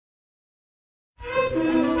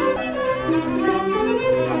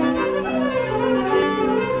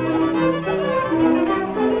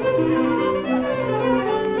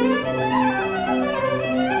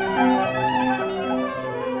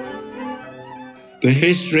The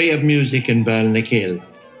history of music in Ballinakill.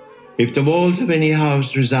 If the walls of any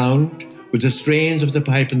house resound with the strains of the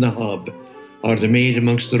pipe and the hob, or the maid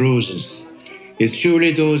amongst the roses, it's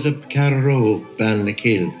surely those of Carrow,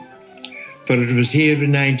 Ballinakill. For it was here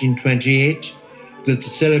in 1928 that the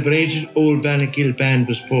celebrated Old Ballinakill Band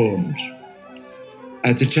was formed.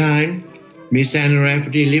 At the time, Miss Anna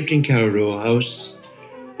Rafferty lived in Carrow House,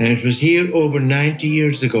 and it was here over 90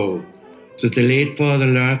 years ago that the late Father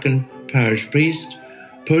Larkin, parish priest,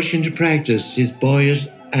 pushed into practice his boyish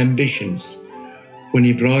ambitions when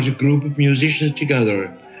he brought a group of musicians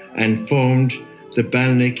together and formed the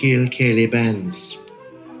Ballinakill Ceilí Bands,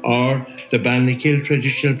 or the Ballinakill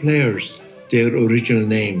Traditional Players, their original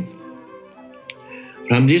name.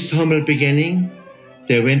 From this humble beginning,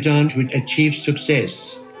 they went on to achieve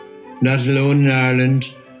success, not alone in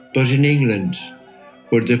Ireland, but in England,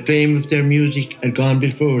 where the fame of their music had gone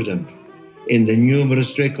before them in the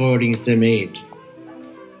numerous recordings they made.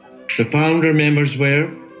 The founder members were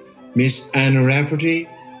Miss Anna Rafferty,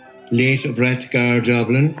 late of Rathgar,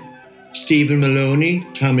 Dublin, Stephen Maloney,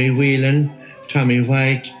 Tommy Whelan, Tommy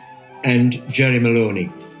White, and Jerry Maloney.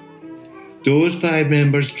 Those 5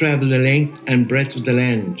 members travelled the length and breadth of the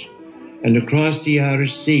land and across the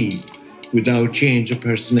Irish Sea without change of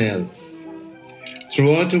personnel.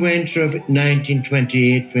 Throughout the winter of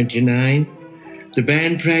 1928-29, the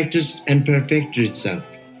band practiced and perfected itself,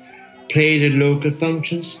 played at local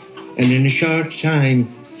functions, and in a short time,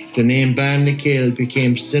 the name Ballinakill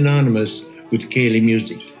became synonymous with Ceilí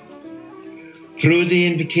music. Through the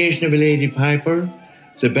invitation of a lady piper,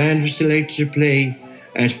 the band was selected to play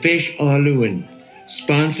at Feis Áluin,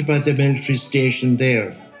 sponsored by the military station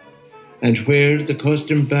there, and where the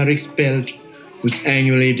custom barracks belt was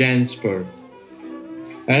annually danced for.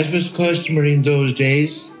 As was customary in those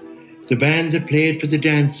days, the band that played for the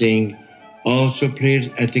dancing also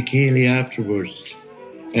played at the Ceilí afterwards,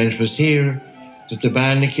 and it was here that the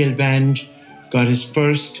Ballinakill Band got its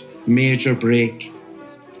first major break.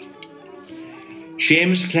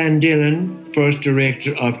 Seamus Clandillan, first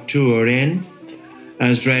director of 2RN,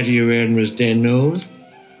 as Radio Éireann was then known,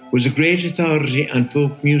 was a great authority on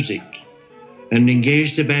folk music and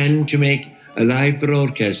engaged the band to make a live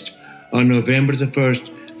broadcast on November the 1st,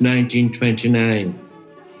 1929.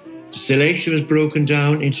 The selection was broken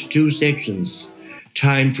down into 2 sections,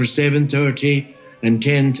 timed for 7:30 and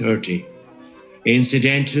 10:30.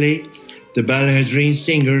 Incidentally, the Ballahadreen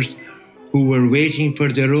singers who were waiting for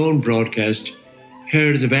their own broadcast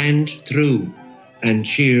heard the band through and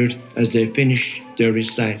cheered as they finished their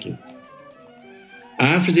recital.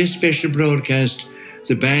 After this special broadcast,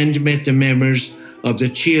 the band met the members of the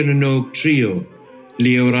Cheernanogue Trio,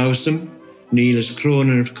 Leo Rowsome, Niels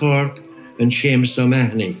Cronin of Cork, and Seamus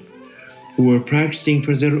O'Mahony, who were practicing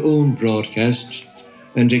for their own broadcast,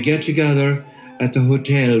 and a get-together at the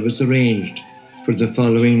hotel was arranged for the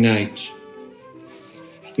following night.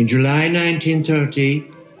 In July 1930,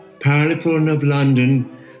 Parlophone of London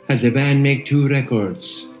had the band make 2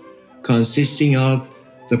 records, consisting of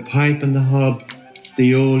The Pipe and the Hob,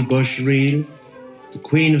 The Old Bush Reel, The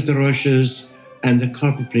Queen of the Rushes, and The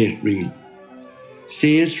Copperplate Reel.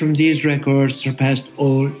 Sales from these records surpassed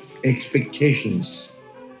all expectations,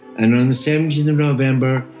 and on the 17th of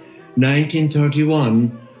November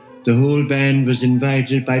 1931, the whole band was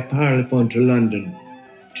invited by Parlophone to London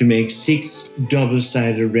to make 6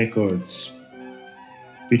 double-sided records.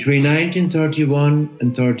 Between 1931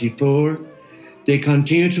 and 34, they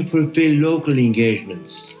continued to fulfill local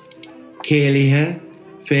engagements, Ceilíthe,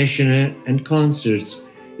 Festina, and concerts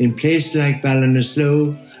in places like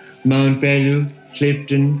Ballinasloe, Mount Bellew,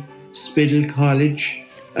 Clifton, Spiddal College,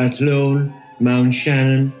 Athlone, Mount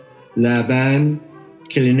Shannon, Laban,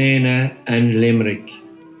 Killanena, and Limerick.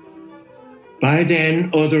 By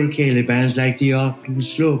then, other Ceilí bands like the Auckland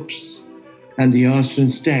Slopes and the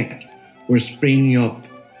Austin Stack were springing up,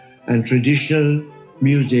 and traditional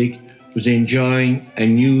music was enjoying a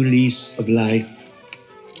new lease of life.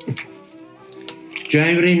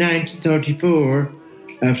 January 1934,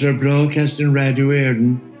 after a broadcast in Radio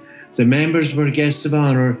Éireann, the members were guests of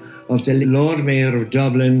honour of the Lord Mayor of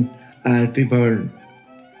Dublin, Alfie Byrne.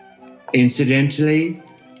 Incidentally,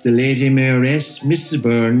 the Lady Mayoress, Mrs.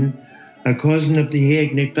 Byrne, a cousin of the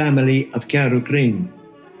Hagney family of Carrowcrin,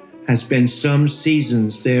 had spent some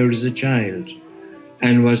seasons there as a child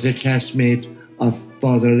and was a classmate of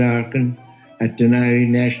Father Larkin at Denary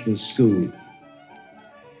National School.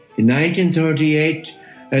 In 1938,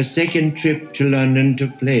 a second trip to London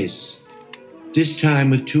took place, this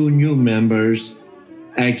time with 2 new members,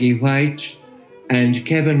 Aggie White and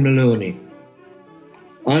Kevin Maloney.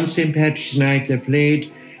 On St. Patrick's Night, they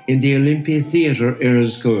played in the Olympia Theatre,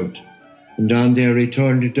 Earl's Court, and on their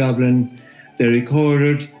return to Dublin, they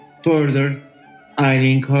recorded further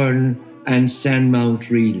Eileen Curran and Sandmount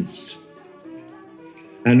reels.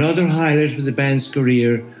 Another highlight of the band's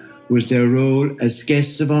career was their role as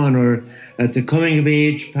guests of honour at the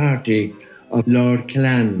coming-of-age party of Lord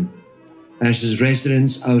Killann at his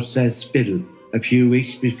residence outside Spiddal a few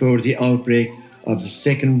weeks before the outbreak of the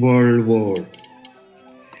Second World War.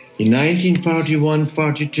 In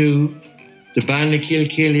 1941-42, the Ballinakill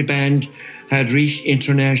Ceilí Band had reached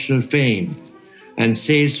international fame, and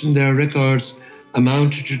sales from their records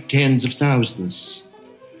amounted to tens of thousands.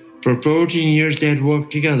 For 14 years they had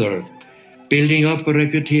worked together, building up a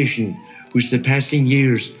reputation which the passing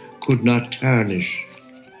years could not tarnish.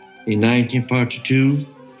 In 1942,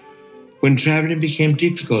 when travelling became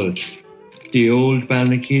difficult, the Old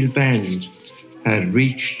Ballinakill Band had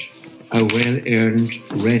reached a well-earned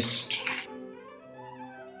rest.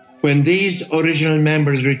 When these original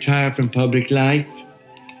members retired from public life,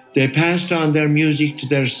 they passed on their music to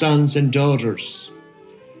their sons and daughters.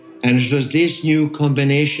 And it was this new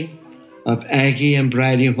combination of Aggie and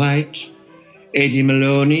Bradley White, Eddie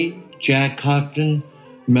Maloney, Jack Coughlin,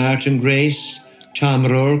 Martin Grace, Tom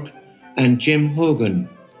Rourke, and Jim Hogan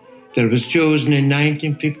that was chosen in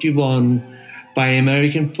 1951 by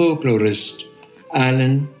American folklorist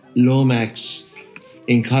Alan Lomax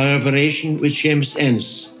in collaboration with Seamus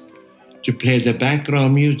Ennis to play the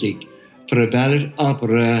background music for a ballad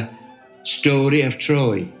opera, Story of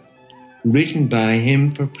Troy, written by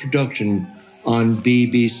him for production on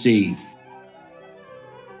BBC.